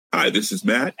Hi, this is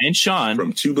Matt and Sean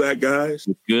from Two Black Guys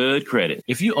with Good Credit.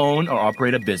 If you own or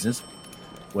operate a business,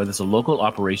 whether it's a local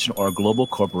operation or a global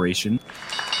corporation,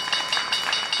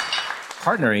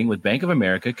 partnering with Bank of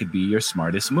America could be your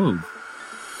smartest move.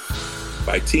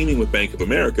 By teaming with Bank of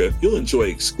America, you'll enjoy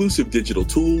exclusive digital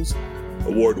tools,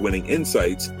 award-winning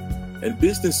insights, and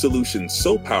business solutions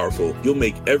so powerful you'll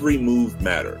make every move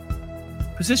matter.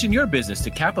 Position your business to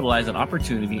capitalize on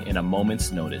opportunity in a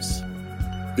moment's notice.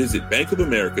 Visit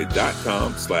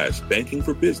bankofamerica.com/banking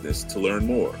for business to learn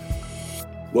more.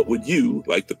 What would you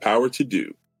like the power to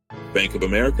do? Bank of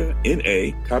America,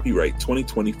 N.A., copyright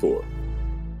 2024.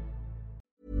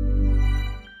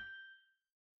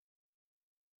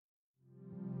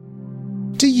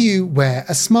 Do you wear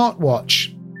a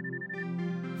smartwatch?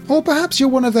 Or perhaps you're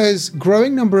one of those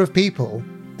growing number of people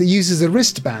that uses a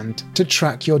wristband to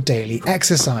track your daily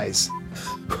exercise.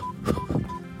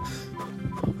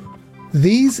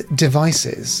 These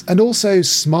devices, and also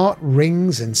smart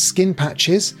rings and skin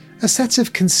patches, a set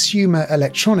of consumer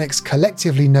electronics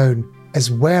collectively known as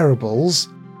wearables,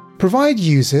 provide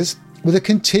users with a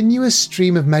continuous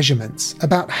stream of measurements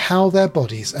about how their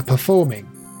bodies are performing.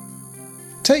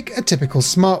 Take a typical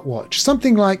smartwatch.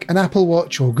 Something like an Apple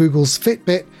Watch or Google's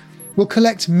Fitbit will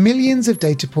collect millions of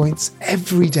data points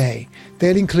every day.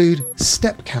 They'll include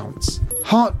step counts,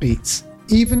 heartbeats,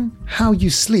 even how you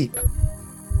sleep.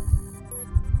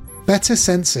 Better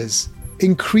sensors,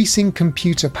 increasing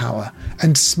computer power,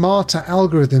 and smarter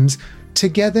algorithms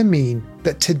together mean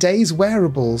that today's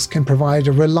wearables can provide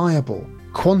a reliable,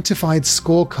 quantified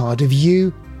scorecard of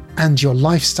you and your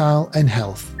lifestyle and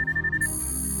health.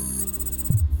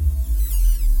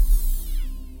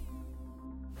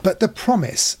 But the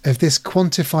promise of this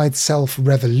quantified self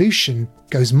revolution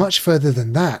goes much further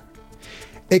than that.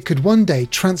 It could one day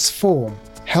transform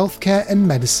healthcare and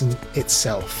medicine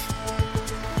itself.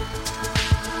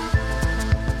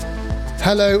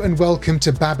 Hello and welcome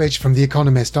to Babbage from The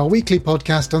Economist, our weekly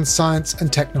podcast on science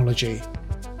and technology.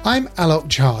 I'm Alok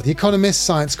Jha, The Economist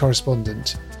science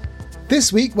correspondent.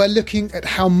 This week we're looking at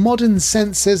how modern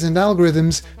sensors and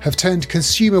algorithms have turned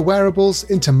consumer wearables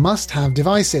into must-have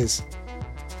devices.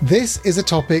 This is a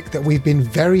topic that we've been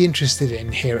very interested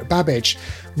in here at Babbage.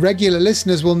 Regular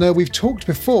listeners will know we've talked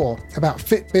before about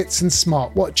Fitbits and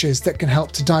smartwatches that can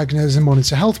help to diagnose and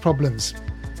monitor health problems.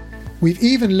 We've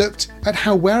even looked at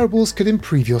how wearables could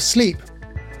improve your sleep.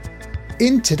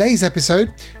 In today's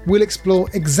episode, we'll explore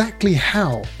exactly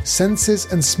how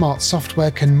sensors and smart software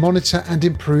can monitor and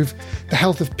improve the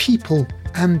health of people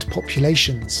and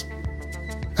populations.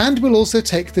 And we'll also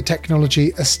take the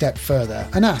technology a step further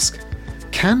and ask,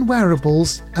 can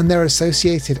wearables and their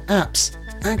associated apps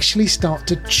actually start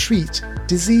to treat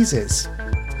diseases?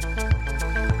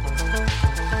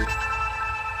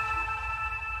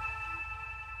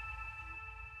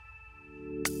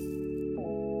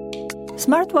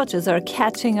 Smartwatches are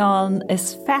catching on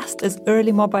as fast as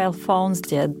early mobile phones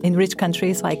did in rich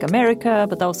countries like America,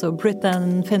 but also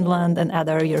Britain, Finland, and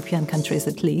other European countries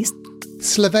at least.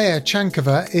 Slavea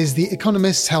Chankova is The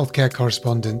Economist's healthcare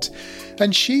correspondent,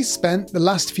 and she's spent the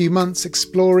last few months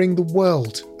exploring the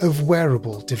world of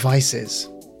wearable devices.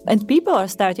 And people are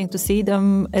starting to see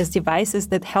them as devices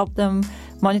that help them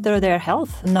monitor their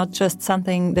health, not just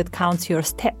something that counts your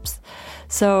steps.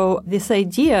 So this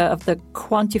idea of the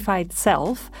quantified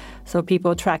self, so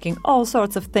people tracking all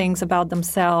sorts of things about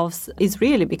themselves, is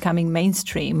really becoming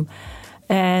mainstream.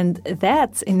 And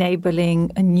that's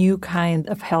enabling a new kind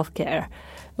of healthcare,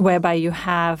 whereby you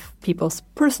have people's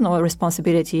personal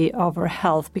responsibility over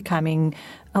health becoming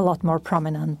a lot more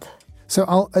prominent. So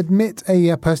I'll admit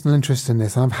a personal interest in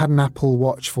this. I've had an Apple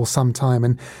Watch for some time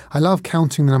and I love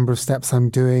counting the number of steps I'm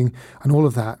doing and all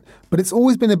of that. But it's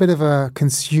always been a bit of a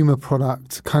consumer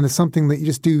product, kind of something that you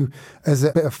just do as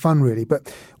a bit of fun, really.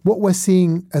 But what we're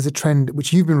seeing as a trend,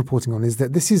 which you've been reporting on, is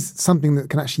that this is something that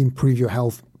can actually improve your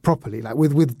health properly, like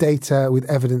with data, with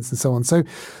evidence and so on. So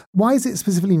why is it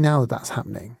specifically now that that's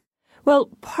happening? Well,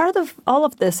 part of all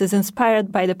of this is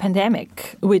inspired by the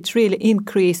pandemic, which really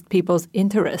increased people's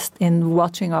interest in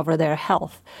watching over their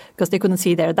health because they couldn't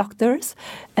see their doctors.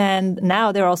 And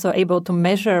now they're also able to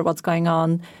measure what's going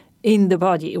on in the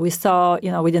body. We saw,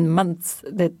 within months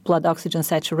that blood oxygen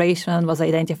saturation was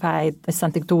identified as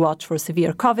something to watch for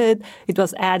severe COVID. It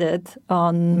was added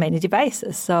on many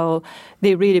devices. So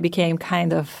they really became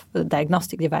kind of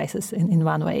diagnostic devices in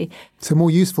one way. So more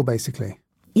useful, basically.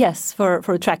 Yes, for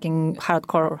tracking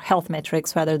hardcore health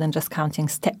metrics rather than just counting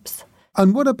steps.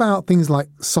 And what about things like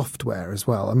software as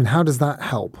well? I mean, how does that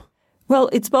help? Well,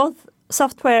 it's both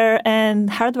Software and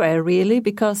hardware, really,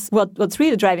 because what's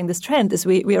really driving this trend is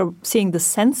we are seeing the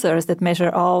sensors that measure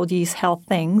all these health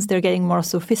things. They're getting more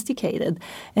sophisticated.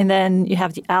 And then you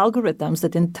have the algorithms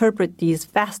that interpret these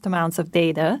vast amounts of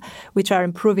data, which are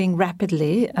improving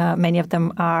rapidly. Many of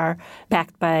them are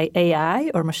backed by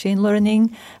AI or machine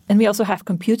learning. And we also have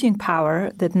computing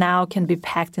power that now can be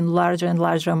packed in larger and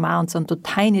larger amounts onto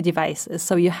tiny devices.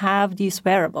 So you have these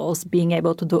wearables being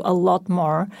able to do a lot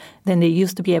more than they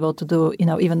used to be able to do,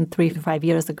 even 3 to 5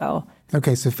 years ago.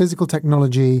 Okay, so physical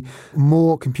technology,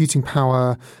 more computing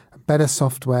power, better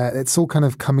software, it's all kind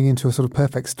of coming into a sort of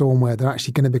perfect storm where they're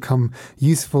actually going to become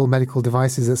useful medical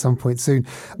devices at some point soon.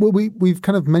 Well, we've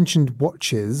kind of mentioned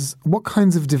watches. What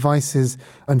kinds of devices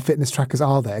and fitness trackers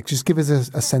are there? Just give us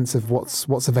a sense of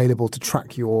what's available to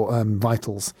track your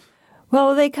vitals.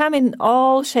 Well, they come in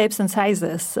all shapes and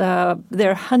sizes.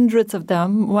 There are hundreds of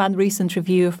them. One recent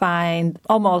review finds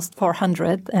almost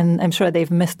 400, and I'm sure they've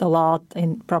missed a lot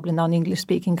in probably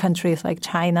non-English-speaking countries like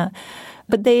China.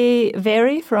 But they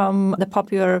vary from the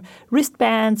popular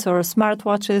wristbands or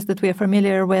smartwatches that we are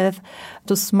familiar with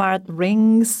to smart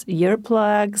rings,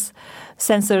 earplugs,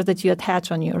 sensors that you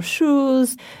attach on your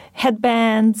shoes,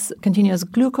 headbands, continuous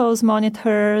glucose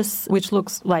monitors, which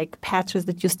looks like patches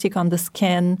that you stick on the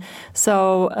skin.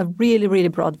 So a really, really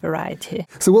broad variety.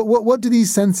 So what do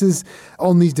these sensors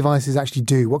on these devices actually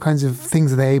do? What kinds of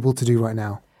things are they able to do right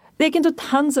now? They can do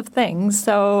tons of things.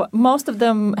 So most of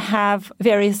them have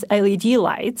various LED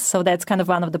lights. So that's kind of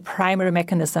one of the primary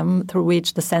mechanisms through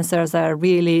which the sensors are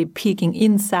really peeking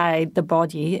inside the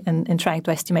body and trying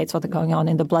to estimate what's going on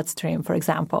in the bloodstream, for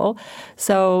example.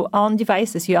 So on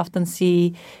devices, you often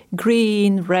see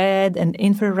green, red, and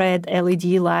infrared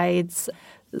LED lights.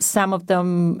 Some of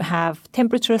them have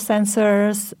temperature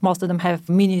sensors. Most of them have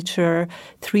miniature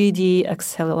 3D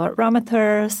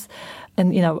accelerometers.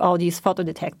 And, all these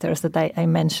photodetectors that I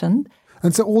mentioned.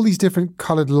 And so all these different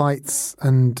colored lights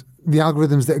and the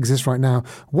algorithms that exist right now,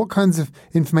 what kinds of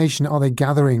information are they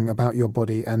gathering about your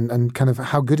body and kind of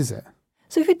how good is it?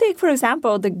 So if you take, for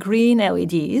example, the green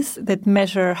LEDs that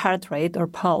measure heart rate or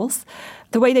pulse,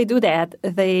 the way they do that,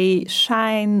 they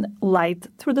shine light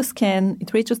through the skin,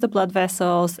 it reaches the blood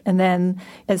vessels, and then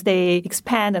as they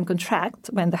expand and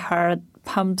contract when the heart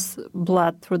pumps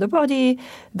blood through the body,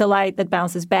 the light that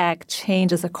bounces back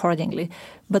changes accordingly.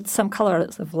 But some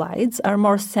colors of lights are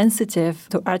more sensitive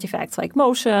to artifacts like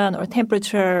motion or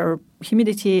temperature or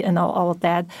humidity and all of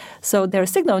that. So their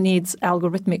signal needs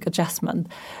algorithmic adjustment.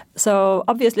 So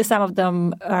obviously some of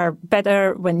them are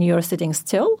better when you're sitting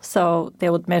still. So they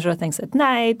would measure things at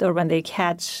night or when they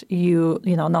catch you,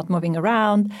 not moving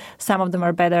around. Some of them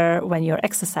are better when you're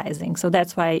exercising. So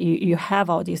that's why you have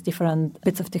all these different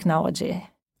bits of technology.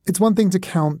 It's one thing to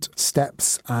count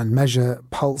steps and measure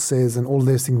pulses and all of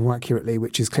those things more accurately,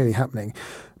 which is clearly happening.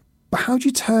 But how do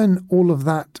you turn all of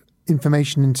that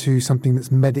information into something that's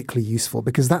medically useful?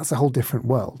 Because that's a whole different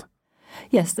world.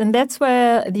 Yes, and that's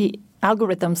where the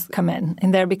algorithms come in,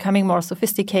 and they're becoming more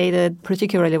sophisticated,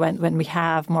 particularly when we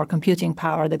have more computing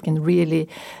power that can really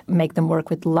make them work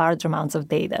with large amounts of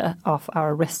data off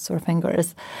our wrists or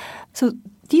fingers. So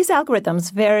these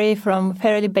algorithms vary from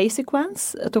fairly basic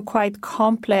ones to quite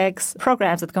complex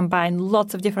programs that combine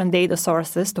lots of different data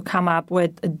sources to come up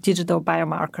with digital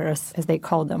biomarkers, as they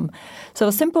call them. So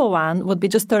a simple one would be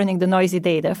just turning the noisy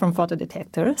data from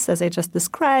photodetectors, as I just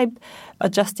described,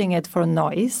 adjusting it for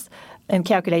noise, and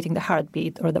calculating the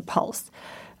heartbeat or the pulse.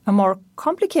 A more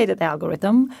complicated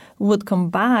algorithm would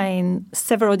combine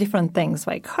several different things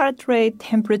like heart rate,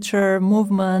 temperature,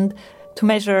 movement, to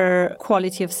measure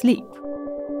quality of sleep.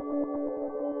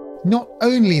 Not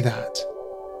only that,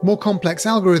 more complex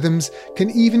algorithms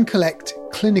can even collect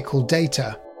clinical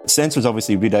data. Sensors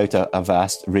obviously read out a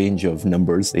vast range of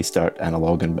numbers. They start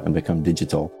analog and become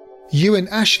digital. Ewan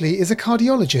Ashley is a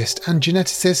cardiologist and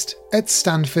geneticist at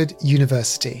Stanford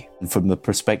University. From the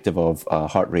perspective of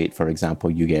heart rate, for example,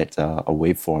 you get a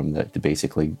waveform that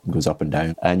basically goes up and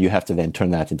down, and you have to then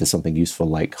turn that into something useful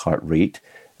like heart rate.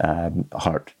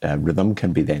 Heart rhythm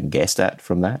can be then guessed at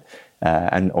from that.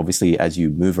 And obviously, as you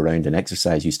move around and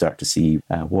exercise, you start to see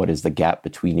what is the gap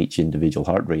between each individual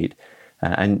heart rate.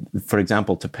 And for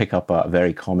example, to pick up a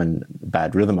very common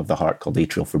bad rhythm of the heart called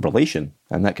atrial fibrillation,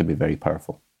 and that can be very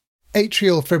powerful.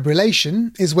 Atrial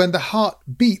fibrillation is when the heart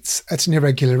beats at an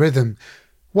irregular rhythm.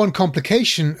 One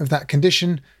complication of that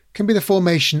condition can be the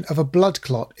formation of a blood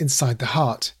clot inside the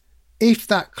heart. If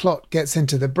that clot gets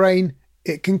into the brain,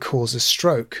 it can cause a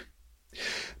stroke.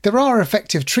 There are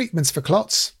effective treatments for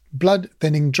clots, blood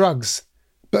thinning drugs.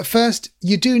 But first,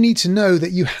 you do need to know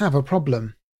that you have a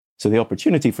problem. So the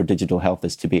opportunity for digital health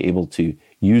is to be able to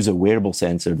use a wearable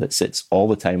sensor that sits all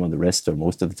the time on the wrist or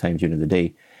most of the time during the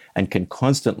day and can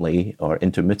constantly or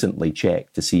intermittently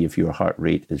check to see if your heart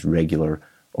rate is regular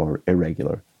or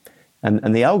irregular.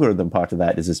 And the algorithm part of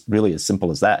that is really as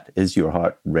simple as that. Is your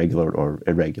heart regular or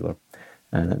irregular?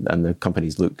 And the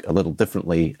companies look a little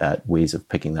differently at ways of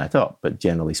picking that up. But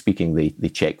generally speaking, they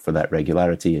check for that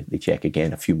regularity. They check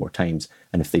again a few more times.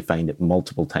 And if they find it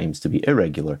multiple times to be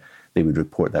irregular, they would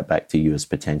report that back to you as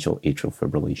potential atrial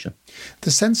fibrillation.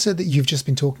 The sensor that you've just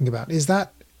been talking about, is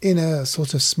that in a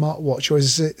sort of smartwatch, or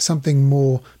is it something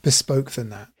more bespoke than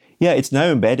that? Yeah, it's now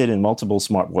embedded in multiple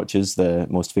smartwatches.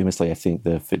 Most famously, I think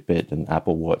the Fitbit and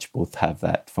Apple Watch both have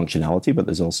that functionality, but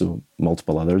there's also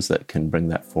multiple others that can bring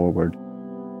that forward.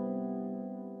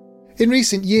 In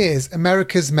recent years,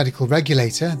 America's medical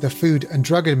regulator, the Food and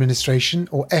Drug Administration,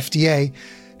 or FDA,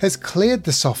 has cleared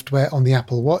the software on the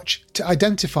Apple Watch to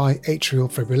identify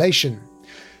atrial fibrillation.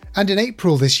 And in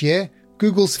April this year,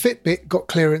 Google's Fitbit got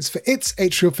clearance for its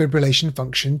atrial fibrillation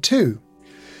function too.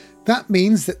 That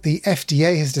means that the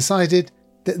FDA has decided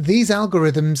that these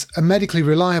algorithms are medically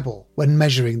reliable when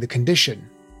measuring the condition.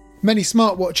 Many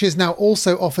smartwatches now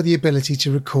also offer the ability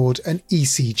to record an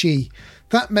ECG.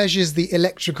 That measures the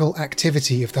electrical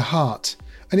activity of the heart.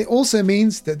 And it also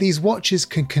means that these watches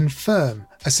can confirm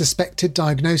a suspected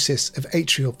diagnosis of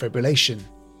atrial fibrillation.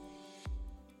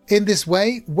 In this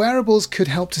way, wearables could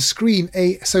help to screen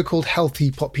a so-called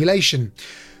healthy population.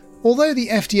 Although the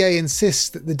FDA insists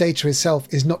that the data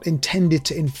itself is not intended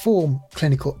to inform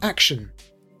clinical action,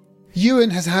 Ewan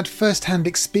has had first-hand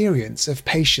experience of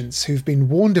patients who've been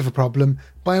warned of a problem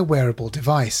by a wearable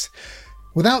device.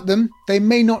 Without them, they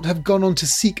may not have gone on to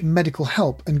seek medical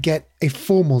help and get a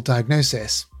formal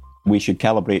diagnosis. We should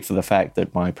calibrate for the fact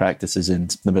that my practice is in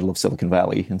the middle of Silicon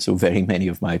Valley, and so very many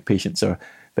of my patients are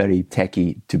very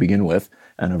techie to begin with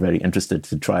and are very interested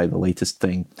to try the latest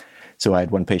thing. So I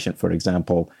had one patient, for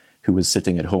example, who was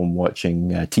sitting at home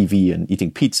watching TV and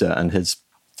eating pizza, and his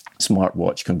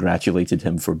smartwatch congratulated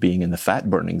him for being in the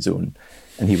fat-burning zone.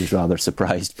 And he was rather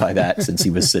surprised by that since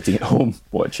he was sitting at home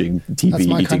watching TV. That's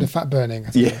my kind of fat-burning.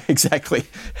 Yeah, exactly.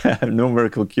 No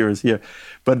miracle cures here.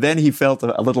 But then he felt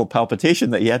a little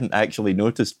palpitation that he hadn't actually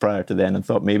noticed prior to then and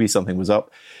thought maybe something was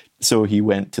up. So he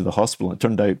went to the hospital. It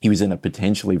turned out he was in a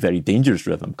potentially very dangerous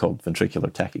rhythm called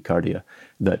ventricular tachycardia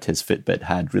that his Fitbit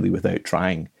had really, without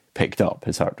trying, picked up.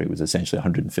 His heart rate was essentially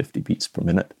 150 beats per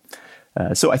minute.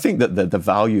 So I think that the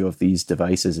value of these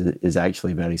devices is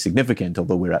actually very significant,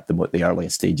 although we're at the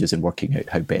earliest stages in working out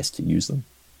how best to use them.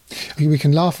 We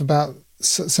can laugh about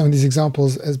some of these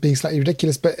examples as being slightly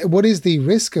ridiculous, but what is the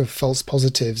risk of false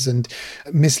positives and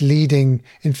misleading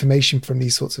information from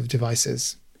these sorts of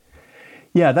devices?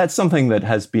 Yeah, that's something that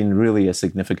has been really a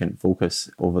significant focus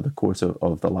over the course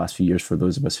of the last few years for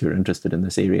those of us who are interested in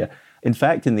this area. In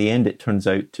fact, in the end, it turns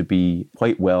out to be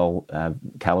quite well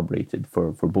calibrated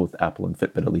for both Apple and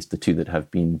Fitbit, at least the two that have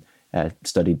been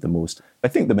studied the most. I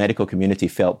think the medical community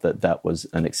felt that that was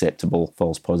an acceptable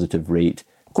false positive rate.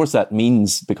 Of course, that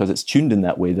means, because it's tuned in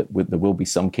that way, that there will be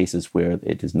some cases where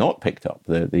it is not picked up.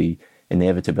 The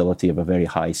inevitability of a very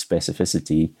high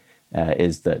specificity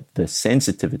is that the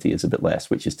sensitivity is a bit less,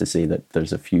 which is to say that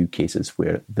there's a few cases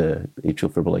where the atrial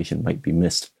fibrillation might be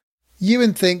missed.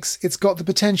 Ewan thinks it's got the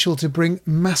potential to bring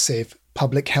massive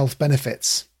public health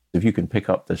benefits. If you can pick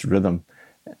up this rhythm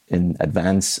in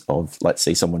advance of, let's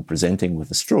say, someone presenting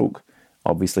with a stroke,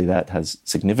 obviously that has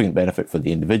significant benefit for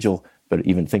the individual, but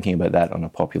even thinking about that on a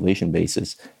population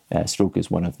basis, stroke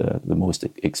is one of the most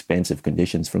expensive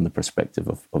conditions from the perspective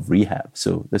of rehab.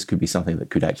 So this could be something that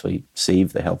could actually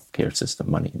save the healthcare system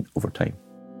money over time.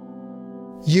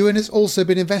 Ewan has also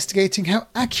been investigating how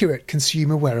accurate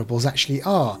consumer wearables actually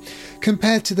are,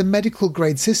 compared to the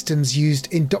medical-grade systems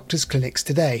used in doctors' clinics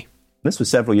today. This was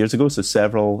several years ago, so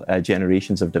several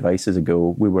generations of devices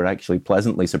ago. We were actually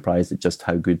pleasantly surprised at just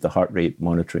how good the heart rate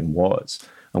monitoring was.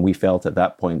 And we felt at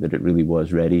that point that it really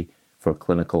was ready for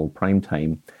clinical prime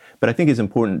time. But I think it's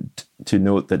important to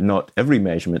note that not every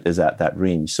measurement is at that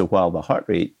range. So while the heart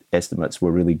rate estimates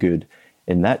were really good,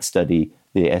 in that study,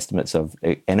 the estimates of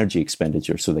energy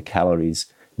expenditure, so the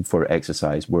calories for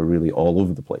exercise, were really all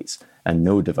over the place. And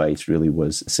no device really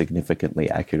was significantly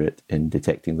accurate in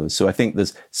detecting those. So I think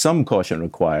there's some caution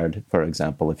required. For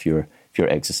example, if you're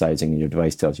exercising and your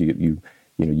device tells you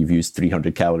you've used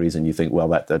 300 calories and you think, well,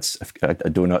 that's a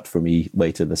donut for me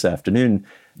later this afternoon,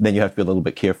 then you have to be a little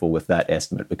bit careful with that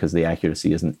estimate because the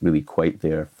accuracy isn't really quite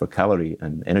there for calorie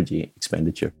and energy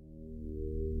expenditure.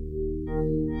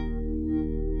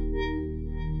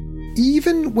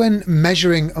 Even when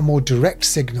measuring a more direct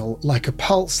signal like a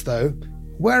pulse, though,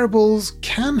 wearables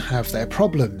can have their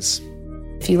problems.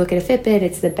 If you look at a Fitbit,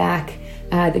 it's the back,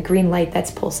 the green light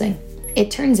that's pulsing. It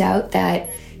turns out that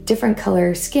different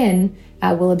color skin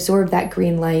will absorb that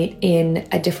green light in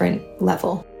a different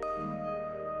level.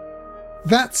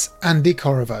 That's Andi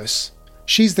Korovos.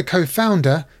 She's the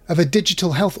co-founder of a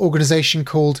digital health organization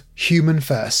called Human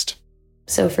First.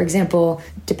 So, for example,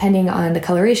 depending on the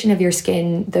coloration of your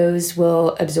skin, those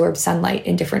will absorb sunlight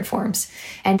in different forms.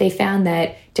 And they found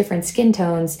that different skin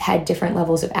tones had different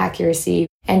levels of accuracy.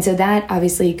 And so that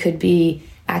obviously could be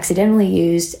accidentally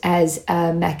used as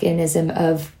a mechanism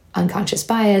of unconscious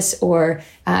bias, or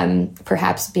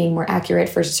perhaps being more accurate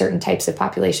for certain types of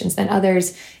populations than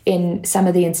others. In some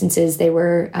of the instances, they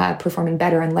were performing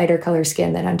better on lighter color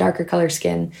skin than on darker color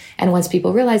skin. And once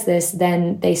people realized this,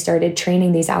 then they started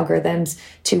training these algorithms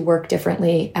to work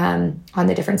differently on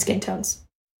the different skin tones.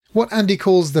 What Andi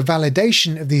calls the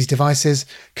validation of these devices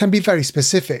can be very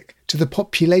specific to the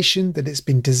population that it's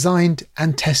been designed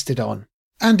and tested on.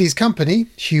 Andi's company,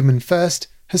 Human First,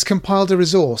 has compiled a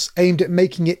resource aimed at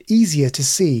making it easier to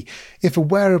see if a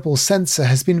wearable sensor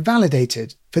has been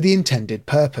validated for the intended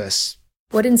purpose.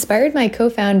 What inspired my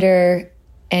co-founder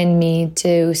and me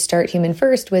to start Human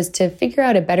First was to figure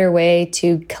out a better way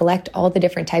to collect all the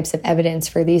different types of evidence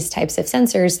for these types of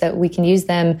sensors that we can use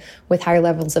them with higher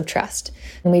levels of trust.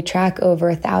 And we track over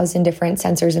 1,000 different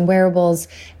sensors and wearables,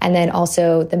 and then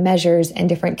also the measures and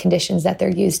different conditions that they're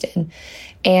used in.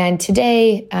 And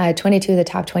today, 22 of the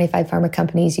top 25 pharma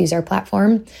companies use our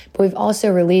platform, but we've also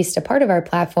released a part of our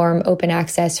platform, open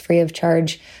access, free of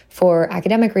charge, for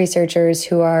academic researchers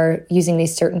who are using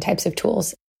these certain types of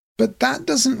tools. But that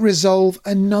doesn't resolve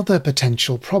another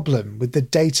potential problem with the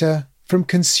data from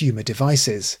consumer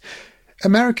devices.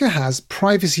 America has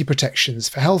privacy protections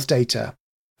for health data,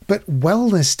 but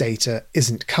wellness data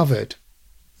isn't covered.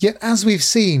 Yet, as we've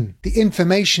seen, the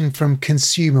information from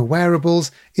consumer wearables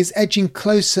is edging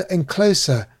closer and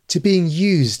closer to being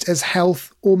used as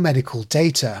health or medical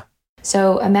data.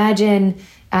 So imagine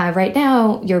right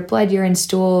now, your blood, urine,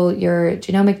 stool, your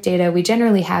genomic data, we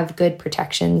generally have good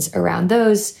protections around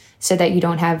those so that you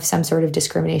don't have some sort of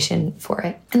discrimination for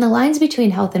it. And the lines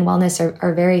between health and wellness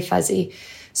are very fuzzy.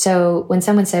 So when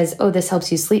someone says, oh, this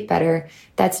helps you sleep better,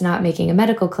 that's not making a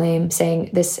medical claim saying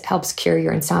this helps cure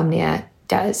your insomnia.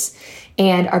 Does.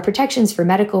 And our protections for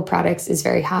medical products is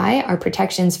very high. Our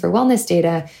protections for wellness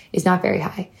data is not very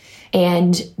high.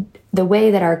 And the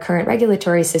way that our current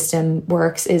regulatory system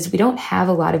works is we don't have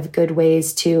a lot of good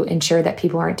ways to ensure that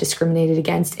people aren't discriminated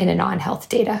against in a non-health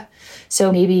data.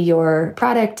 So maybe your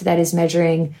product that is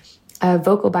measuring a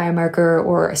vocal biomarker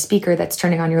or a speaker that's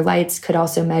turning on your lights could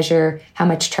also measure how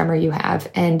much tremor you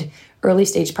have. And early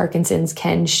stage Parkinson's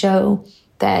can show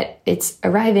that it's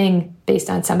arriving based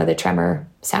on some of the tremor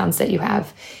sounds that you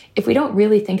have. If we don't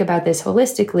really think about this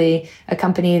holistically, a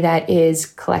company that is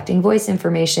collecting voice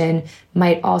information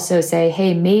might also say,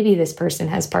 hey, maybe this person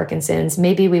has Parkinson's.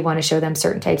 Maybe we want to show them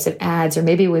certain types of ads, or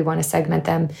maybe we want to segment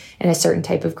them in a certain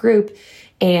type of group.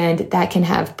 And that can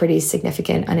have pretty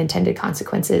significant unintended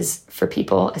consequences for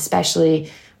people, especially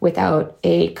without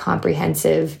a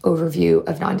comprehensive overview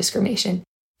of non-discrimination.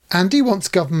 Andi wants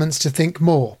governments to think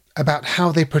more about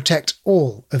how they protect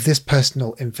all of this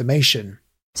personal information.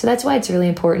 So that's why it's really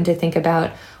important to think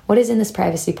about what is in this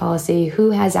privacy policy,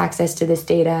 who has access to this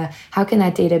data, how can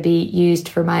that data be used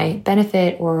for my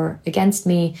benefit or against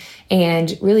me,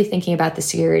 and really thinking about the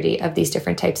security of these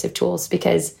different types of tools,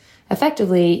 because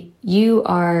effectively you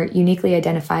are uniquely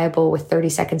identifiable with 30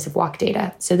 seconds of walk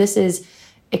data. So this is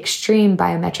extreme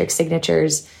biometric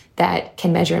signatures that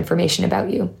can measure information about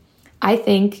you. I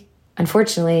think,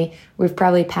 unfortunately, we've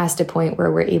probably passed a point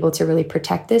where we're able to really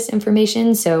protect this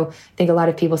information. So I think a lot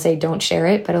of people say don't share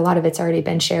it, but a lot of it's already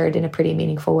been shared in a pretty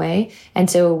meaningful way. And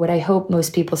so what I hope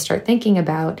most people start thinking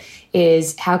about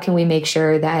is how can we make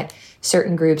sure that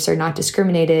certain groups are not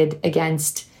discriminated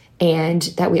against and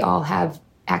that we all have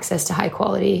access to high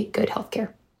quality, good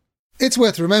healthcare. It's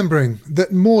worth remembering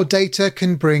that more data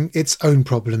can bring its own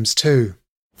problems too.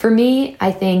 For me,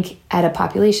 I think at a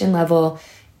population level,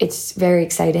 it's very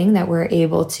exciting that we're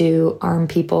able to arm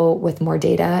people with more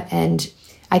data. And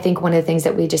I think one of the things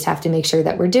that we just have to make sure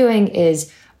that we're doing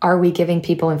is, are we giving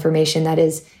people information that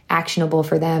is actionable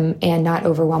for them and not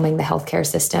overwhelming the healthcare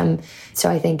system? So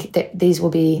I think that these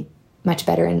will be much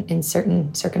better in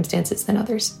certain circumstances than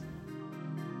others.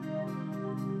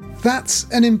 That's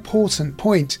an important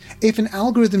point. If an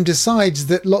algorithm decides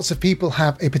that lots of people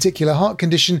have a particular heart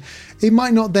condition, it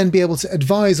might not then be able to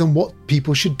advise on what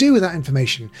people should do with that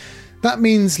information. That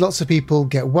means lots of people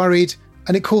get worried,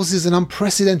 and it causes an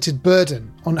unprecedented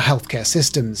burden on healthcare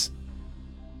systems.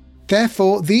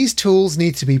 Therefore, these tools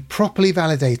need to be properly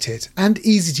validated and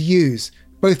easy to use,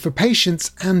 both for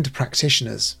patients and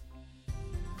practitioners.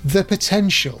 The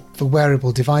potential for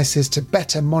wearable devices to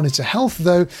better monitor health,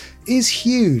 though, is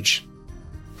huge.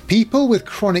 People with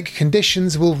chronic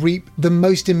conditions will reap the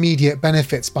most immediate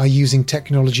benefits by using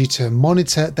technology to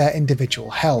monitor their individual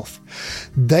health.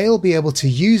 They'll be able to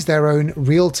use their own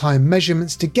real-time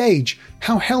measurements to gauge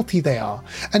how healthy they are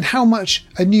and how much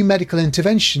a new medical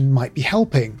intervention might be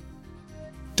helping.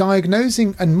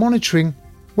 Diagnosing and monitoring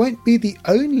won't be the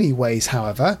only ways,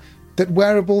 however, that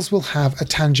wearables will have a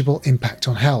tangible impact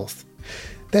on health.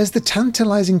 There's the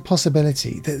tantalizing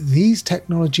possibility that these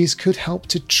technologies could help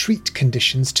to treat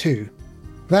conditions too.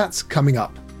 That's coming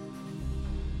up.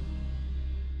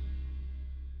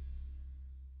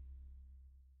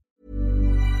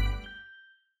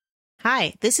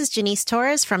 Hi, this is Janice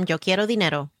Torres from Yo Quiero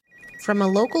Dinero. From a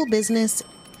local business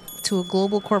to a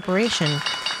global corporation,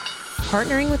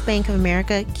 partnering with Bank of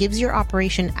America gives your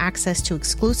operation access to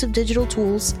exclusive digital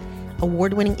tools,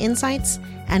 award-winning insights,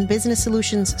 and business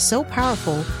solutions so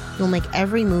powerful, you'll make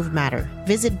every move matter.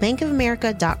 Visit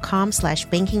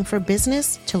bankofamerica.com/banking for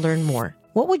business to learn more.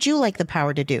 What would you like the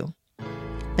power to do?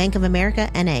 Bank of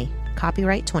America, N.A.,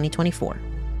 copyright 2024.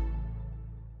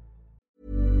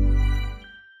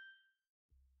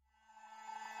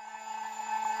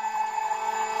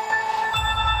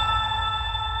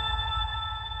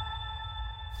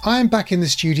 I'm back in the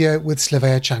studio with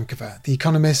Slavea Chankova, The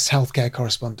Economist's healthcare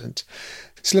correspondent.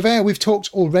 Slavea, we've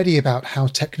talked already about how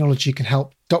technology can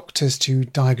help doctors to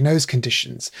diagnose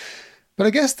conditions. But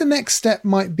I guess the next step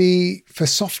might be for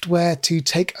software to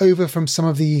take over from some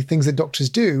of the things that doctors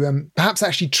do and perhaps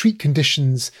actually treat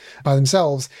conditions by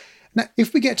themselves. Now,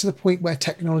 if we get to the point where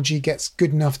technology gets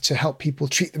good enough to help people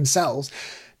treat themselves,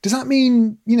 does that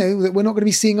mean, that we're not going to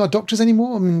be seeing our doctors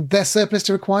anymore? I mean, they're surplus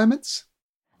to requirements?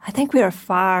 I think we are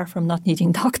far from not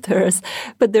needing doctors,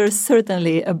 but there's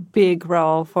certainly a big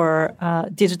role for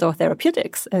digital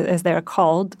therapeutics, as they're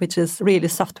called, which is really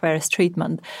software as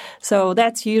treatment. So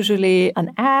that's usually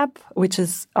an app, which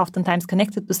is oftentimes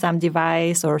connected to some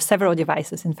device or several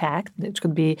devices, in fact, which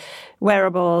could be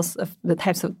wearables of the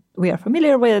types of we are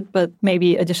familiar with, but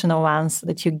maybe additional ones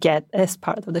that you get as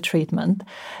part of the treatment.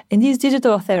 In these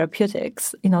digital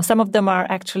therapeutics, some of them are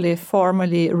actually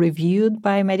formally reviewed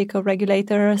by medical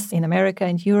regulators in America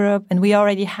and Europe, and we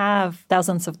already have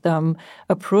thousands of them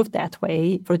approved that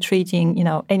way for treating,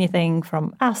 anything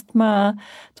from asthma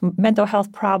to mental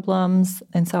health problems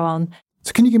and so on.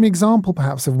 So can you give me an example,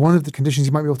 perhaps, of one of the conditions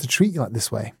you might be able to treat like this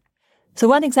way? So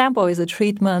one example is a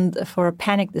treatment for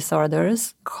panic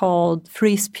disorders called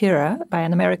FreeSpira by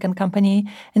an American company.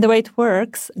 And the way it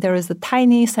works, there is a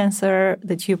tiny sensor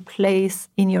that you place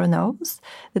in your nose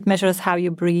that measures how you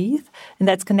breathe, and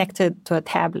that's connected to a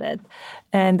tablet.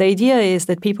 And the idea is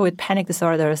that people with panic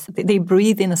disorders, they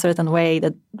breathe in a certain way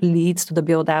that leads to the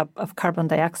buildup of carbon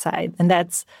dioxide, and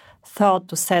that's thought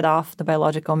to set off the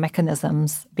biological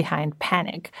mechanisms behind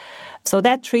panic. So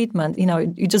that treatment,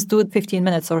 you just do it 15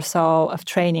 minutes or so of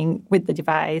training with the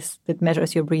device that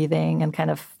measures your breathing and kind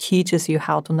of teaches you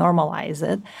how to normalize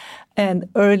it. And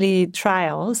early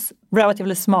trials,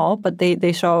 relatively small, but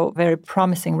they show very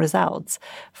promising results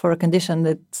for a condition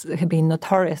that has been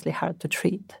notoriously hard to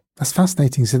treat. That's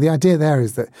fascinating. So the idea there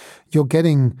is that you're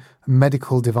getting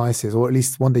medical devices, or at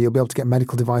least one day you'll be able to get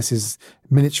medical devices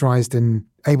miniaturized and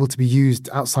able to be used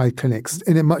outside clinics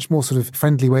in a much more sort of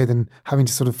friendly way than having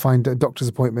to sort of find doctor's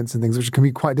appointments and things, which can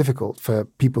be quite difficult for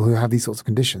people who have these sorts of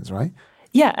conditions, right?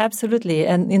 Yeah, absolutely.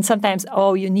 And sometimes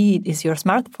all you need is your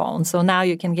smartphone. So now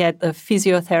you can get a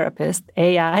physiotherapist,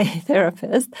 AI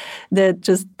therapist, that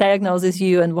just diagnoses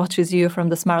you and watches you from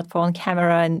the smartphone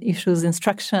camera and issues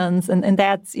instructions. And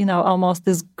that's, almost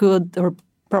as good or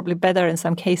probably better in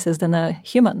some cases than a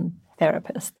human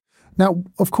therapist. Now,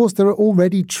 of course, there are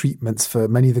already treatments for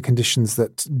many of the conditions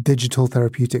that digital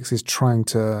therapeutics is trying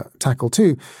to tackle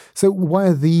too. So why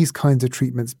are these kinds of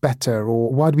treatments better,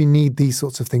 or why do we need these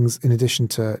sorts of things in addition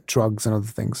to drugs and other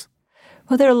things?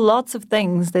 Well, there are lots of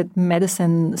things that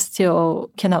medicine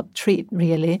still cannot treat,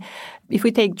 really. If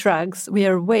we take drugs, we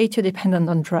are way too dependent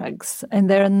on drugs, and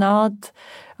they're not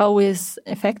always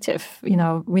effective.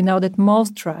 We know that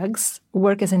most drugs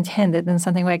work as intended in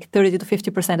something like 30 to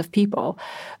 50% of people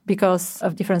because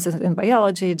of differences in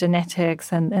biology,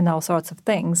 genetics, and all sorts of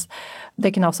things.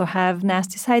 They can also have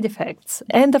nasty side effects.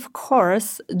 And of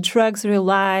course, drugs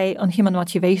rely on human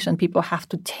motivation. People have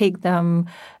to take them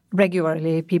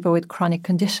regularly, people with chronic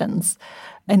conditions.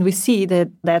 And we see that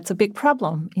that's a big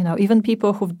problem. Even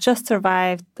people who've just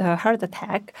survived a heart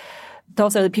attack,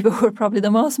 those are the people who are probably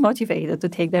the most motivated to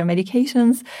take their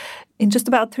medications. In just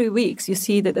about 3 weeks, you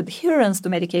see that adherence to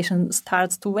medication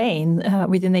starts to wane.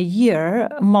 Within a year,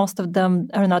 most of them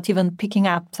are not even picking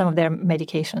up some of their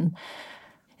medication.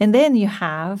 And then you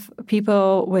have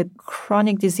people with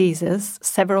chronic diseases,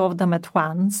 several of them at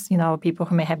once, people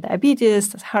who may have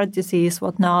diabetes, heart disease,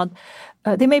 whatnot.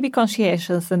 They may be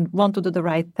conscientious and want to do the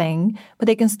right thing, but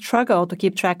they can struggle to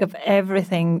keep track of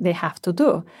everything they have to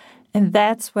do. And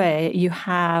that's where you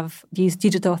have these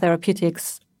digital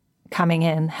therapeutics coming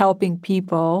in, helping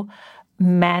people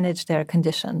manage their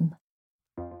condition.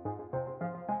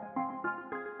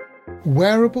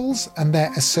 Wearables and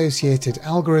their associated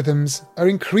algorithms are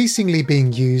increasingly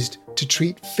being used to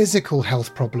treat physical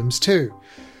health problems too.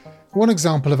 One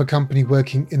example of a company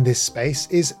working in this space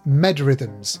is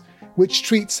MedRhythms, which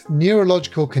treats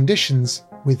neurological conditions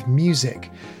with music.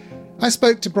 I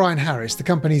spoke to Brian Harris, the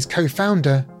company's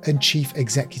co-founder and chief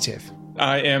executive.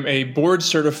 I am a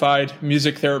board-certified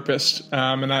music therapist,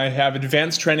 and I have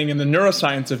advanced training in the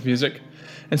neuroscience of music,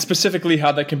 and specifically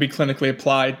how that can be clinically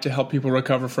applied to help people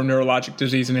recover from neurologic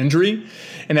disease and injury.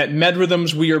 And at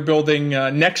MedRhythms, we are building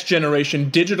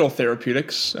next-generation digital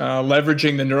therapeutics,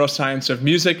 leveraging the neuroscience of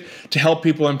music to help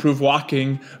people improve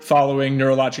walking following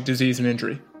neurologic disease and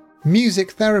injury.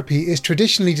 Music therapy is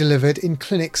traditionally delivered in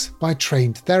clinics by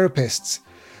trained therapists.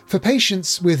 For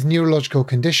patients with neurological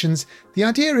conditions, the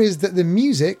idea is that the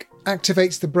music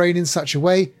activates the brain in such a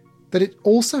way that it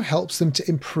also helps them to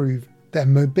improve their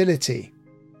mobility.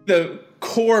 The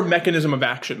core mechanism of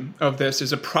action of this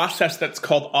is a process that's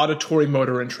called auditory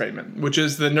motor entrainment, which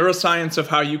is the neuroscience of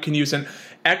how you can use an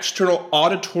external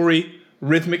auditory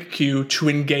rhythmic cue to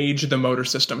engage the motor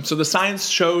system. So the science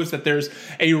shows that there's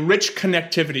a rich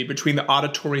connectivity between the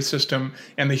auditory system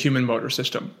and the human motor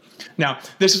system. Now,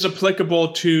 this is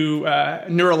applicable to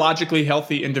neurologically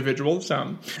healthy individuals.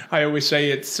 I always say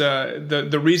it's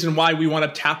the reason why we want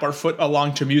to tap our foot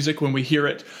along to music when we hear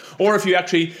it. Or if you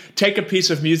actually take a piece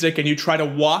of music and you try to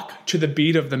walk to the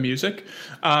beat of the music,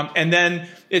 and then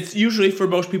it's usually for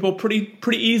most people pretty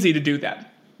easy to do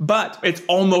that. But it's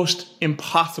almost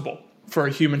impossible for a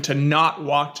human to not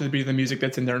walk to the beat of the music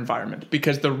that's in their environment,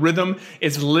 because the rhythm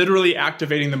is literally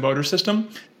activating the motor system,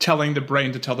 telling the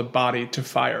brain to tell the body to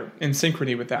fire in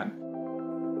synchrony with that.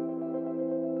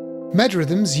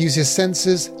 MedRhythms uses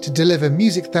sensors to deliver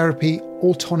music therapy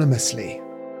autonomously.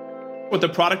 What the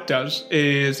product does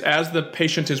is, as the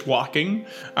patient is walking,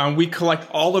 we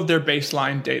collect all of their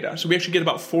baseline data. So we actually get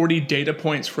about 40 data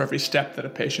points for every step that a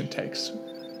patient takes.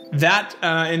 And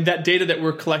that data that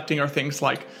we're collecting are things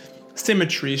like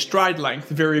symmetry, stride length,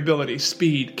 variability,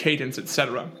 speed, cadence,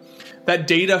 etc. That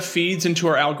data feeds into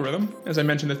our algorithm. As I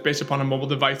mentioned, it's based upon a mobile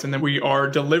device, and then we are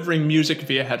delivering music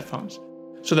via headphones.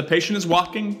 So the patient is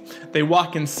walking, they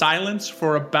walk in silence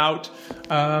for about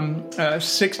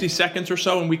 60 seconds or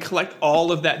so, and we collect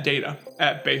all of that data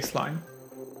at baseline.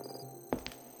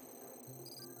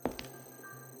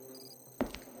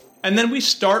 And then we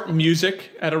start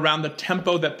music at around the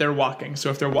tempo that they're walking.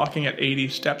 So if they're walking at 80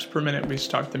 steps per minute, we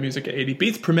start the music at 80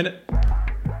 beats per minute.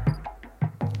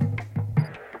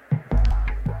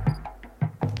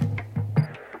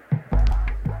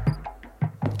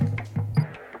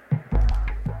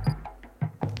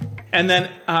 And then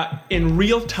in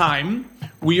real time,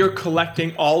 we are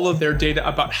collecting all of their data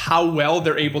about how well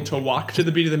they're able to walk to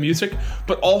the beat of the music,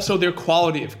 but also their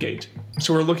quality of gait.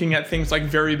 So we're looking at things like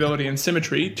variability and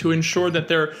symmetry to ensure that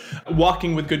they're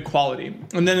walking with good quality.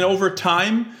 And then over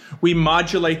time, we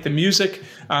modulate the music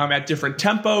at different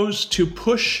tempos to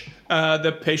push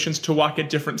the patients to walk at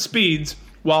different speeds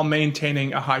while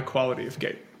maintaining a high quality of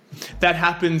gait. That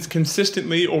happens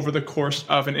consistently over the course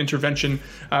of an intervention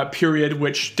period,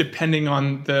 which, depending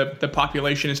on the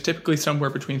population, is typically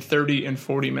somewhere between 30 and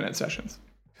 40-minute sessions.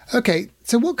 Okay,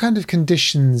 so what kind of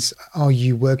conditions are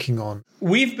you working on?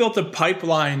 We've built a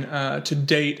pipeline to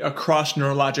date across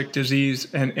neurologic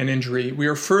disease and injury. We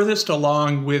are furthest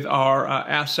along with our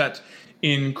asset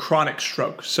in chronic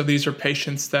stroke. So these are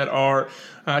patients that are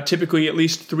typically at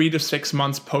least 3 to 6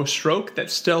 months post-stroke that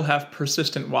still have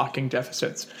persistent walking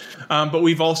deficits. But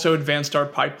we've also advanced our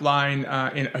pipeline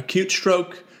in acute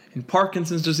stroke, in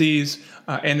Parkinson's disease,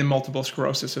 and in multiple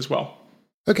sclerosis as well.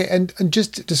 Okay, and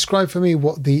just describe for me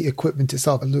what the equipment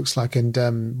itself looks like and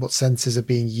what sensors are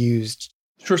being used.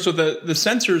 Sure. So the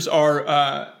sensors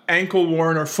are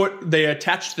ankle-worn or foot. They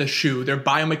attach to the shoe. They're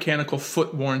biomechanical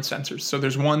foot-worn sensors. So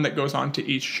there's one that goes onto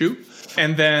each shoe.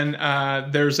 And then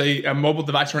there's a mobile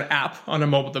device or an app on a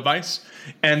mobile device.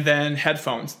 And then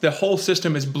headphones. The whole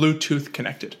system is Bluetooth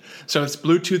connected. So it's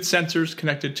Bluetooth sensors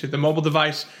connected to the mobile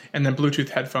device, and then Bluetooth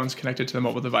headphones connected to the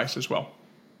mobile device as well.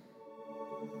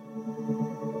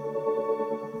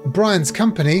 Brian's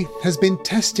company has been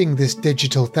testing this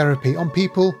digital therapy on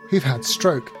people who've had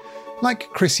stroke, like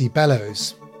Chrissy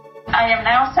Bellows. I am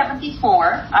now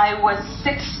 74. I was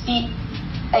 68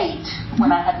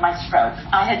 when I had my stroke.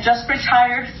 I had just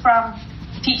retired from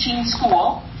teaching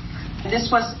school. This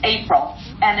was April,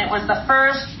 and it was the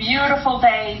first beautiful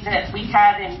day that we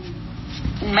had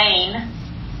in Maine.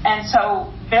 And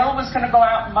so Bill was going to go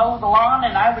out and mow the lawn,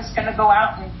 and I was going to go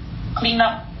out and clean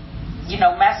up,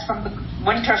 mess from the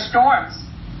winter storms.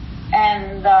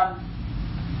 And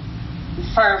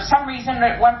for some reason,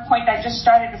 at one point, I just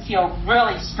started to feel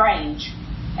really strange.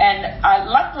 And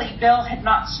luckily, Bill had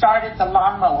not started the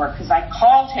lawnmower, because I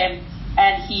called him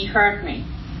and he heard me.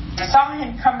 I saw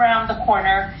him come around the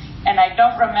corner, and I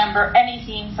don't remember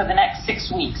anything for the next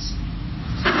 6 weeks.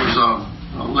 It was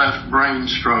a left brain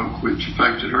stroke, which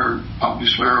affected her,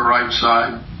 obviously her right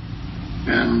side,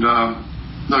 and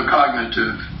the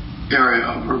cognitive area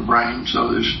of her brain.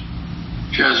 So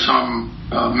she has some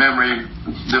memory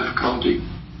difficulty.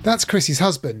 That's Chrissy's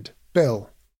husband, Bill.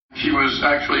 She was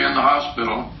actually in the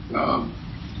hospital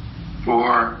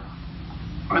for,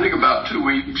 I think, about 2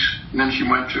 weeks, and then she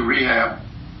went to rehab.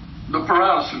 The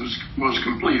paralysis was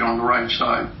complete on the right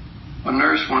side. A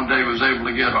nurse one day was able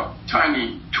to get a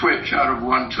tiny twitch out of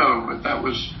one toe, but that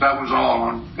was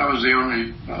all. That was the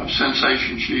only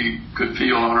sensation she could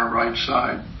feel on her right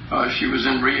side. She was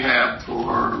in rehab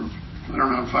for,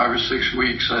 5 or 6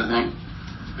 weeks, I think.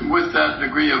 And with that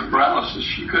degree of paralysis,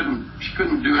 she couldn't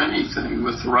do anything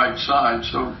with the right side.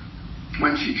 So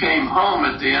when she came home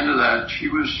at the end of that, she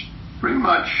was pretty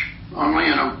much only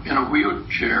in a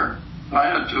wheelchair. I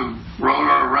had to roll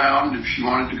her around. If she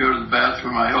wanted to go to the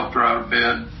bathroom, I helped her out of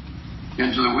bed,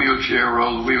 into the wheelchair,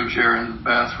 roll the wheelchair into the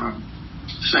bathroom.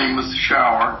 Same with the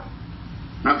shower.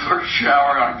 The first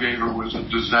shower I gave her was a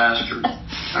disaster.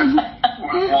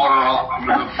 With water all over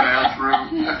the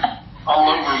bathroom, all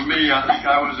over me. I think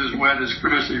I was as wet as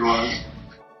Chrissy was.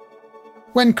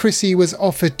 When Chrissy was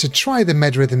offered to try the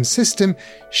MedRhythm system,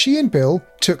 she and Bill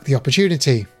took the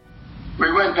opportunity.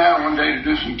 We went down one day to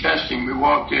do some testing. We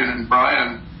walked in and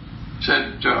Brian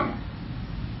said, I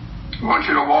want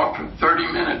you to walk for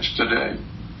 30 minutes today.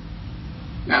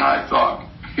 And I thought,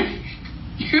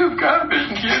 you've got to be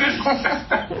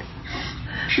kidding.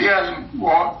 She hasn't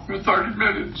walked for 30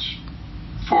 minutes,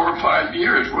 4 or 5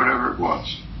 years, whatever it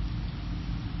was.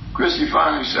 Chrissy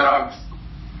finally said,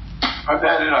 I've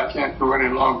had it, I can't go any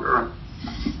longer.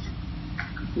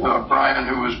 Brian,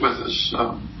 who was with us,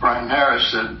 Brian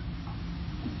Harris, said,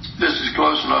 this is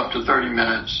close enough to 30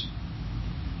 minutes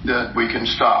that we can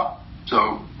stop.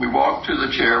 So we walked to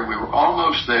the chair. We were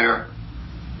almost there,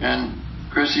 and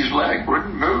Chrissy's leg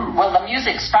wouldn't move. Well, the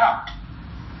music stopped.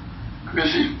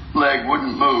 Chrissy's leg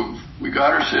wouldn't move. We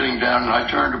got her sitting down, and I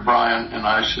turned to Brian, and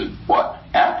I said, what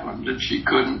happened that she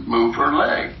couldn't move her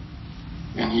leg?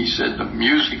 And he said, the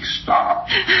music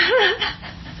stopped.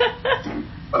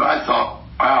 But I thought,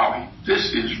 wow,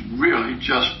 this is really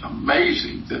just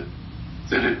amazing that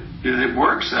it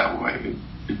works that way.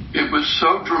 It was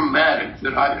so dramatic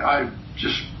that I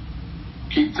just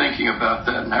keep thinking about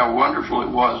that and how wonderful it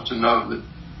was to know that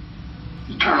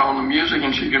you turn on the music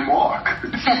and she can walk.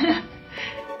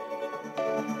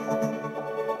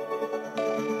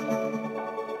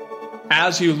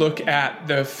 As you look at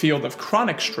the field of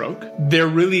chronic stroke, there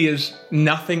really is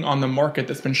nothing on the market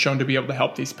that's been shown to be able to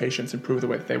help these patients improve the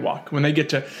way that they walk. When they get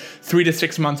to 3 to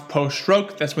 6 months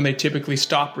post-stroke, that's when they typically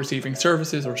stop receiving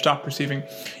services or stop receiving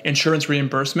insurance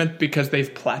reimbursement because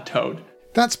they've plateaued.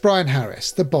 That's Brian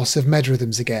Harris, the boss of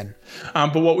MedRhythms again.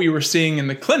 But what we were seeing in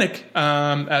the clinic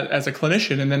as a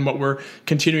clinician, and then what we're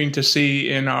continuing to see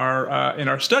in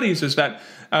our studies, is that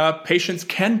patients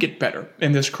can get better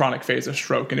in this chronic phase of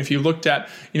stroke. And if you looked at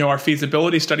our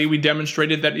feasibility study, we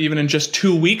demonstrated that even in just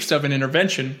 2 weeks of an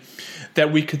intervention,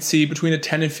 that we could see between a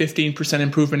 10 and 15%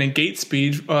 improvement in gait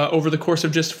speed over the course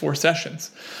of just 4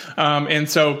 sessions. And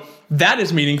so that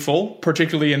is meaningful,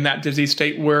 particularly in that disease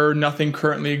state where nothing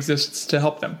currently exists to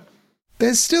help them.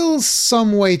 There's still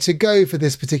some way to go for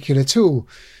this particular tool.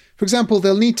 For example,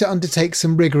 they'll need to undertake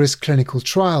some rigorous clinical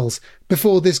trials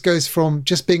before this goes from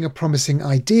just being a promising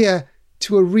idea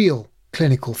to a real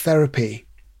clinical therapy.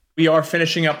 We are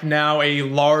finishing up now a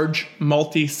large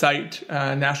multi-site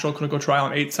national clinical trial,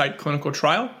 an 8-site clinical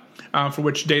trial, for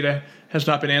which data has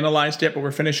not been analyzed yet, but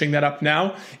we're finishing that up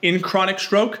now in chronic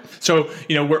stroke. So,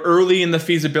 we're early in the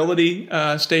feasibility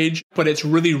stage, but it's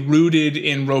really rooted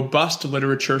in robust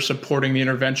literature supporting the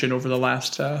intervention over the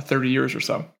last 30 years or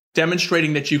so,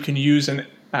 demonstrating that you can use an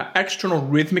external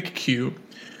rhythmic cue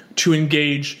to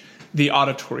engage the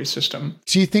auditory system.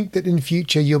 Do you think that in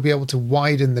future you'll be able to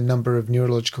widen the number of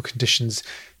neurological conditions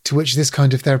to which this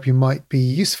kind of therapy might be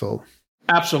useful.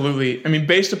 Absolutely. I mean,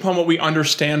 based upon what we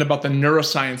understand about the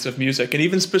neuroscience of music, and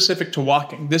even specific to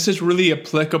walking, this is really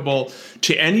applicable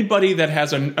to anybody that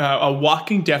has a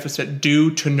walking deficit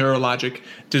due to neurologic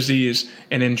disease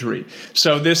and injury.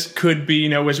 So this could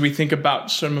be, as we think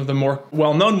about some of the more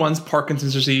well-known ones,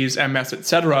 Parkinson's disease, MS,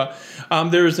 etc.,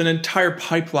 there's an entire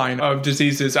pipeline of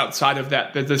diseases outside of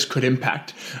that this could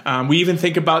impact. We even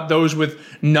think about those with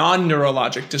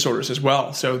non-neurologic disorders as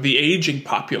well, so the aging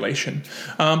population.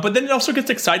 But then it also gets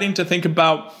exciting to think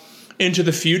about into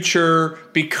the future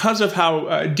because of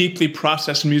how deeply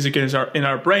processed music is in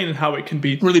our brain and how it can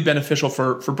be really beneficial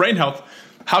for brain health.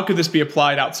 How could this be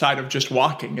applied outside of just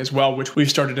walking as well, which we've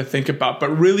started to think about? But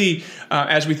really,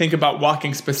 as we think about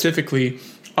walking specifically,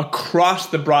 across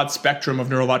the broad spectrum of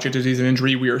neurologic disease and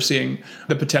injury, we are seeing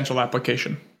the potential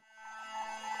application.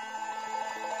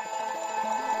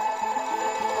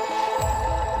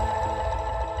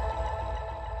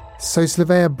 So,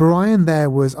 Slavea, Brian there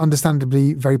was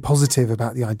understandably very positive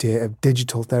about the idea of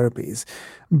digital therapies.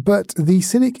 But the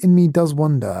cynic in me does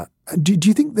wonder, do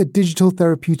you think that digital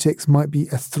therapeutics might be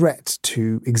a threat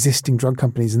to existing drug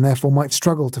companies and therefore might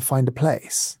struggle to find a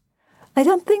place? I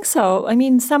don't think so. I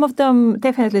mean, some of them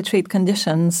definitely treat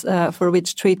conditions for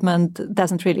which treatment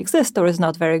doesn't really exist or is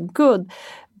not very good.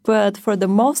 But for the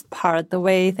most part, the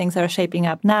way things are shaping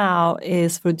up now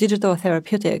is for digital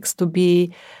therapeutics to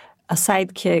be a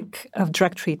sidekick of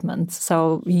drug treatment,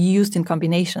 so used in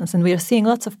combinations. And we are seeing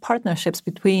lots of partnerships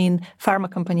between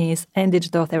pharma companies and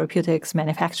digital therapeutics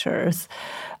manufacturers.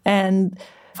 And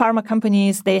pharma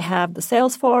companies, they have the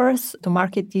sales force to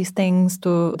market these things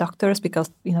to doctors because,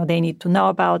 they need to know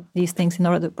about these things in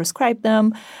order to prescribe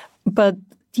them. But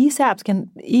these apps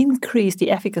can increase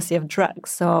the efficacy of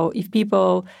drugs. So if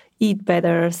people eat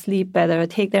better, sleep better,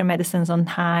 take their medicines on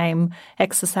time,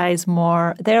 exercise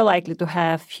more, they're likely to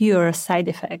have fewer side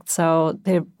effects. So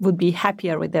they would be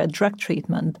happier with their drug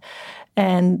treatment.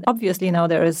 And obviously,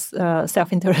 there is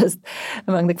self-interest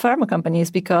among the pharma companies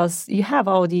because you have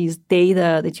all these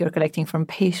data that you're collecting from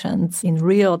patients in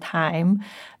real time,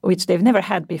 which they've never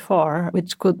had before,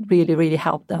 which could really, really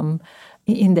help them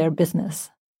in their business.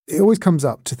 It always comes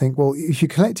up to think, well, if you're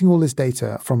collecting all this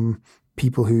data from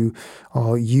people who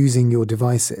are using your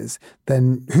devices,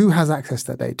 then who has access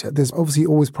to that data? There's obviously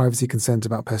always privacy concerns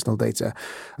about personal data.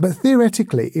 But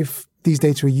theoretically, if these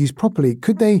data are used properly,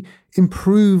 could they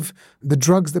improve the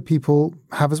drugs that people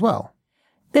have as well?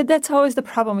 That's always the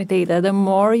problem with data. The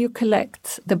more you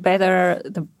collect, the better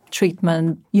the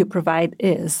treatment you provide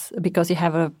is, because you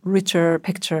have a richer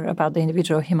picture about the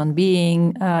individual human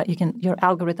being. Your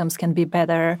algorithms can be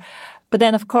better. But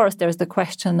then, of course, there's the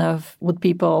question of, would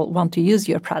people want to use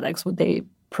your products? Would they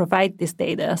provide this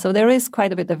data? So there is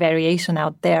quite a bit of variation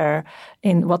out there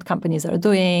in what companies are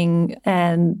doing.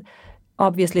 And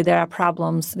obviously, there are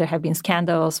problems. There have been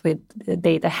scandals with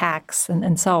data hacks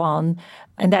and so on.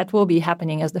 And that will be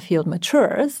happening as the field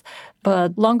matures.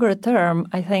 But longer term,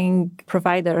 I think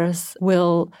providers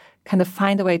will kind of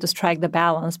find a way to strike the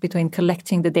balance between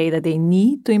collecting the data they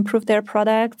need to improve their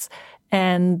products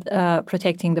and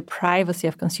protecting the privacy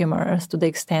of consumers to the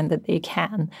extent that they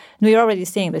can. And we're already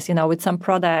seeing this, with some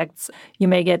products, you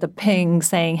may get a ping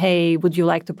saying, hey, would you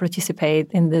like to participate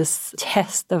in this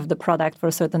test of the product for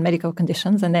certain medical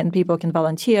conditions? And then people can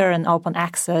volunteer and open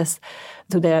access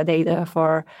to their data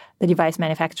for the device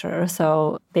manufacturer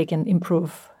so they can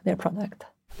improve their product.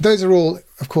 Those are all,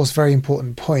 of course, very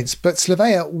important points. But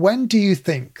Slavea, when do you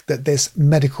think that this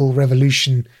medical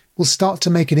revolution will start to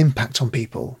make an impact on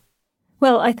people?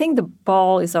 Well, I think the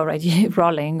ball is already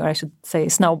rolling, or I should say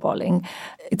snowballing.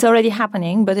 It's already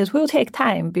happening, but it will take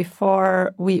time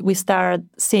before we start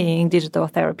seeing digital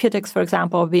therapeutics, for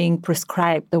example, being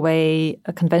prescribed the way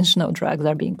conventional drugs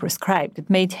are being prescribed. It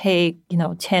may take,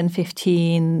 10,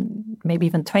 15, maybe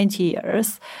even 20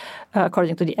 years,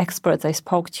 according to the experts I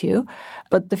spoke to.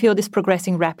 But the field is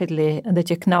progressing rapidly, and the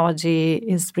technology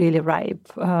is really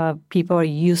ripe. People are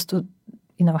used to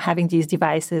having these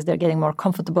devices. They're getting more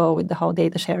comfortable with the whole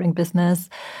data sharing business.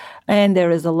 And there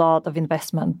is a lot of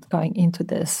investment going into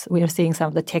this. We are seeing some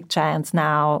of the tech giants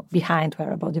now behind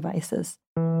wearable devices.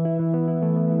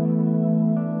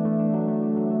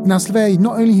 Now, Slavea,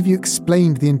 not only have you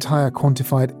explained the entire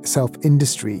quantified self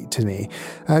industry to me,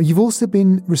 you've also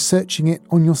been researching it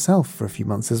on yourself for a few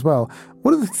months as well.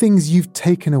 What are the things you've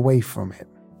taken away from it?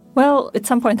 Well, at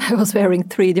some point I was wearing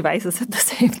 3 devices at the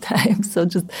same time. So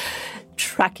just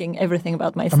tracking everything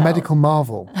about myself. A medical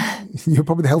marvel. You're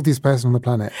probably the healthiest person on the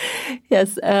planet.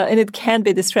 Yes, and it can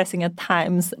be distressing at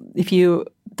times if you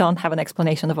don't have an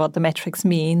explanation of what the metrics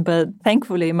mean. But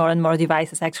thankfully, more and more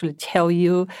devices actually tell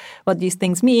you what these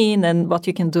things mean and what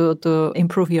you can do to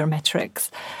improve your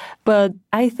metrics. But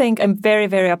I think I'm very,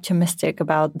 very optimistic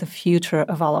about the future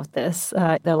of all of this.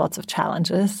 There are lots of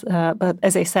challenges. But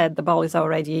as I said, the ball is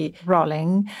already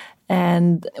rolling.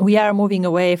 And we are moving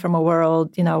away from a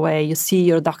world, where you see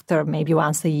your doctor maybe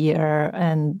once a year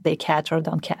and they catch or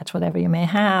don't catch whatever you may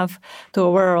have, to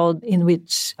a world in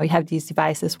which you have these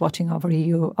devices watching over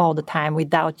you all the time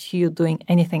without you doing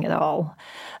anything at all.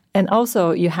 And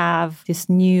also you have this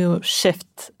new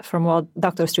shift from what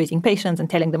doctors treating patients and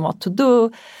telling them what to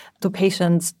do to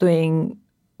patients doing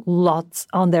lots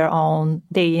on their own,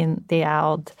 day in, day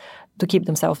out, to keep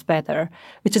themselves better,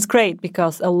 which is great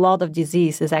because a lot of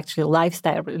disease is actually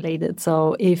lifestyle related.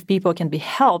 So if people can be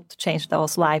helped to change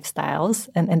those lifestyles,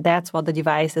 and that's what the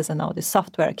devices and all the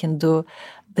software can do,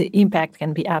 the impact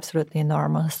can be absolutely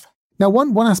enormous. Now,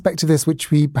 one aspect of this which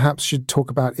we perhaps should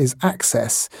talk about is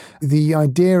access. The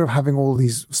idea of having all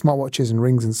these smartwatches and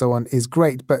rings and so on is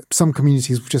great, but some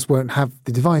communities just won't have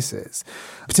the devices,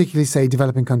 particularly, say,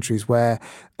 developing countries where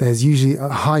there's usually a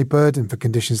high burden for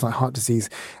conditions like heart disease.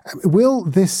 Will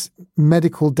this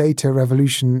medical data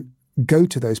revolution go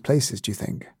to those places, do you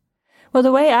think? Well,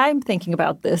 the way I'm thinking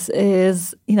about this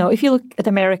is, if you look at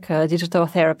America, digital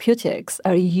therapeutics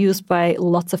are used by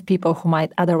lots of people who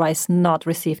might otherwise not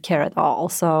receive care at all.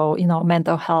 So,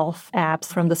 mental health apps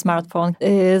from the smartphone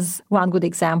is one good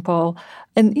example.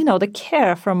 And, the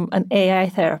care from an AI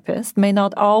therapist may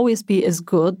not always be as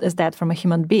good as that from a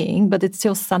human being, but it's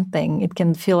still something. It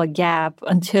can fill a gap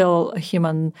until a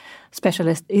human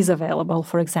specialist is available,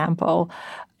 for example.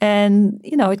 And,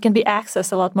 it can be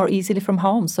accessed a lot more easily from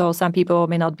home. So some people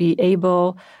may not be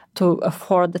able to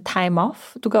afford the time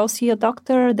off to go see a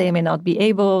doctor. They may not be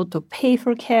able to pay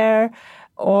for care.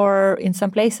 Or in some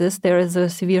places, there is a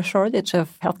severe shortage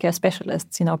of healthcare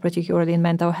specialists, particularly in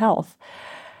mental health.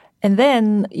 And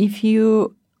then if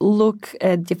you look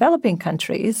at developing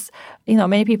countries,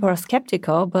 many people are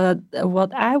skeptical, but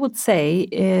what I would say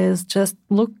is just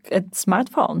look at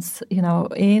smartphones.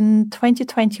 In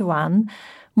 2021,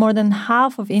 more than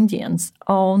half of Indians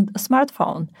owned a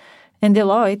smartphone. And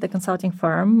Deloitte, the consulting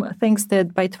firm, thinks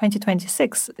that by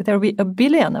 2026, there will be 1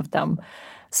 billion of them.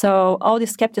 So all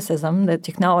this skepticism that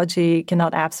technology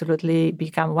cannot absolutely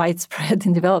become widespread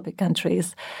in developing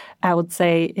countries, I would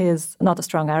say is not a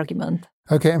strong argument.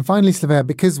 Okay, and finally, Slavea,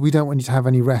 because we don't want you to have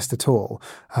any rest at all,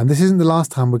 this isn't the last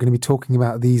time we're going to be talking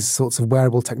about these sorts of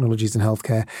wearable technologies in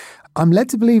healthcare. I'm led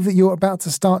to believe that you're about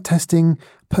to start testing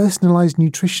personalized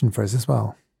nutrition for us as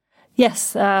well.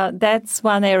 Yes, that's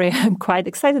one area I'm quite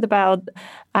excited about.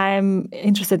 I'm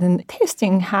interested in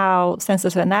testing how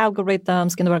sensors and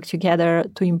algorithms can work together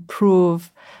to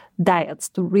improve diets,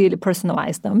 to really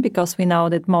personalize them, because we know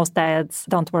that most diets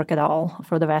don't work at all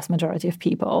for the vast majority of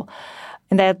people.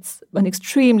 And that's an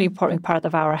extremely important part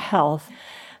of our health.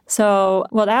 So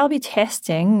what I'll be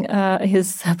testing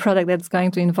is a product that's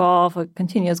going to involve a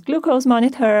continuous glucose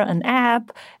monitor, an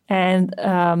app, and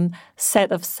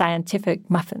set of scientific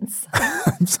muffins.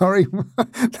 I'm sorry,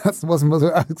 that wasn't what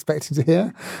I was expecting to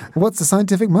hear. What's a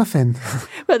scientific muffin?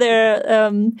 Well,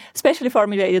 they're specially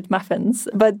formulated muffins,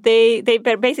 but they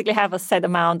basically have a set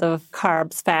amount of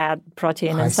carbs, fat,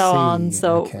 protein, and so on.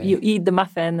 So you eat the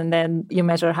muffin, and then you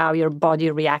measure how your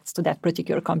body reacts to that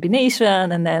particular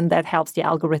combination, and then that helps the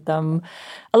algorithm,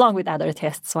 along with other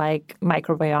tests like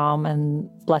microbiome and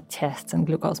blood tests and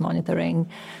glucose monitoring,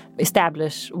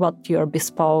 establish what your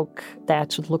bespoke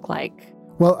diet should look like.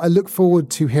 Well, I look forward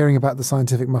to hearing about the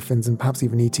scientific muffins and perhaps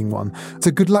even eating one.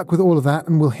 So good luck with all of that,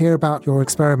 and we'll hear about your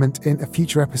experiment in a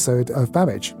future episode of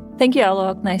Babbage. Thank you,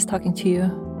 Alok. Nice talking to you.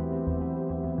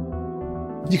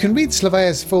 You can read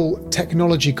Slavea's full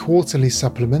Technology Quarterly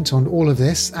supplement on all of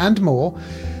this and more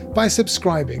by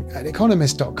subscribing at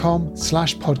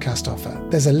economist.com/podcast offer.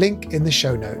 There's a link in the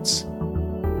show notes.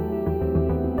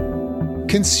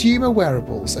 Consumer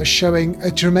wearables are showing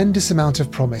a tremendous amount of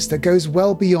promise that goes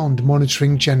well beyond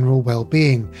monitoring general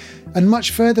well-being and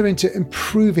much further into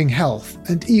improving health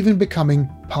and even becoming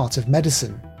part of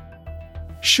medicine.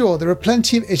 Sure, there are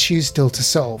plenty of issues still to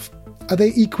solve. Are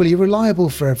they equally reliable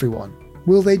for everyone?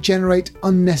 Will they generate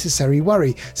unnecessary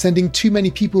worry, sending too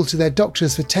many people to their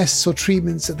doctors for tests or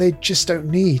treatments that they just don't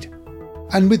need?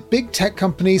 And with big tech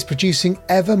companies producing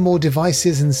ever more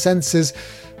devices and sensors,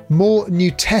 more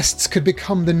new tests could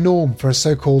become the norm for a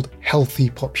so-called healthy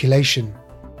population.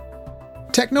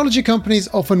 Technology companies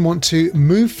often want to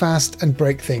move fast and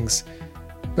break things,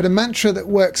 but a mantra that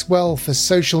works well for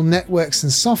social networks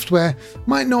and software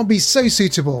might not be so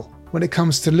suitable when it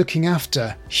comes to looking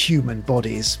after human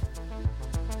bodies.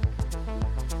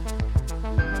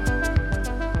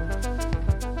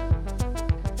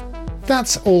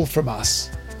 That's all from us.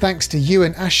 Thanks to you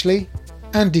and Ashley,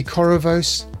 Andy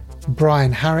Korovos,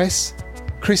 Brian Harris,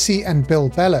 Chrissy and Bill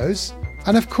Bellows,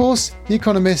 and of course, the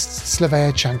economist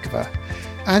Slavea Chankova.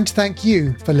 And thank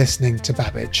you for listening to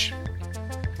Babbage.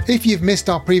 If you've missed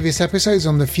our previous episodes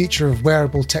on the future of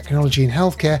wearable technology in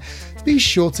healthcare, be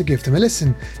sure to give them a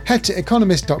listen. Head to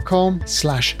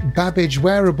economist.com/Babbage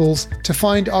Wearables to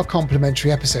find our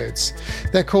complimentary episodes.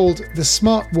 They're called The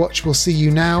Smartwatch Will See You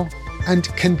Now and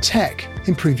Can Tech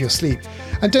Improve Your Sleep?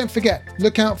 And don't forget,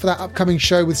 look out for that upcoming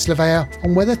show with Slavea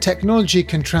on whether technology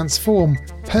can transform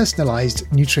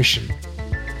personalised nutrition.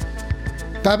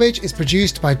 Babbage is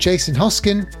produced by Jason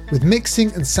Hoskin, with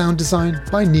mixing and sound design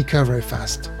by Nico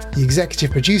Rofast. The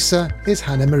executive producer is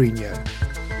Hannah Mourinho.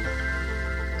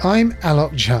 I'm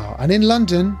Alok Jha, and in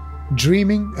London,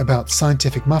 dreaming about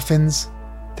scientific muffins,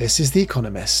 this is The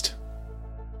Economist.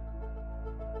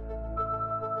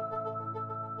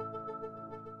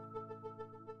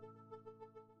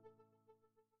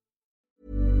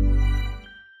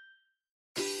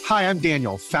 Hi, I'm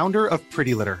Daniel, founder of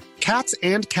Pretty Litter. Cats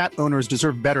and cat owners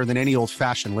deserve better than any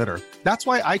old-fashioned litter. That's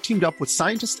why I teamed up with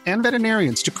scientists and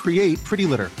veterinarians to create Pretty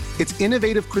Litter. Its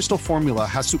innovative crystal formula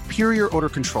has superior odor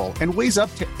control and weighs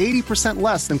up to 80%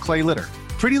 less than clay litter.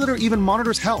 Pretty Litter even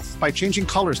monitors health by changing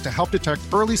colors to help detect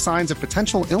early signs of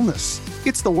potential illness.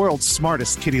 It's the world's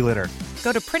smartest kitty litter.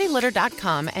 Go to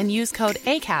prettylitter.com and use code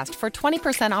ACAST for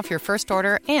 20% off your first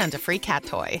order and a free cat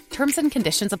toy. Terms and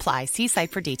conditions apply. See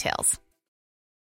site for details.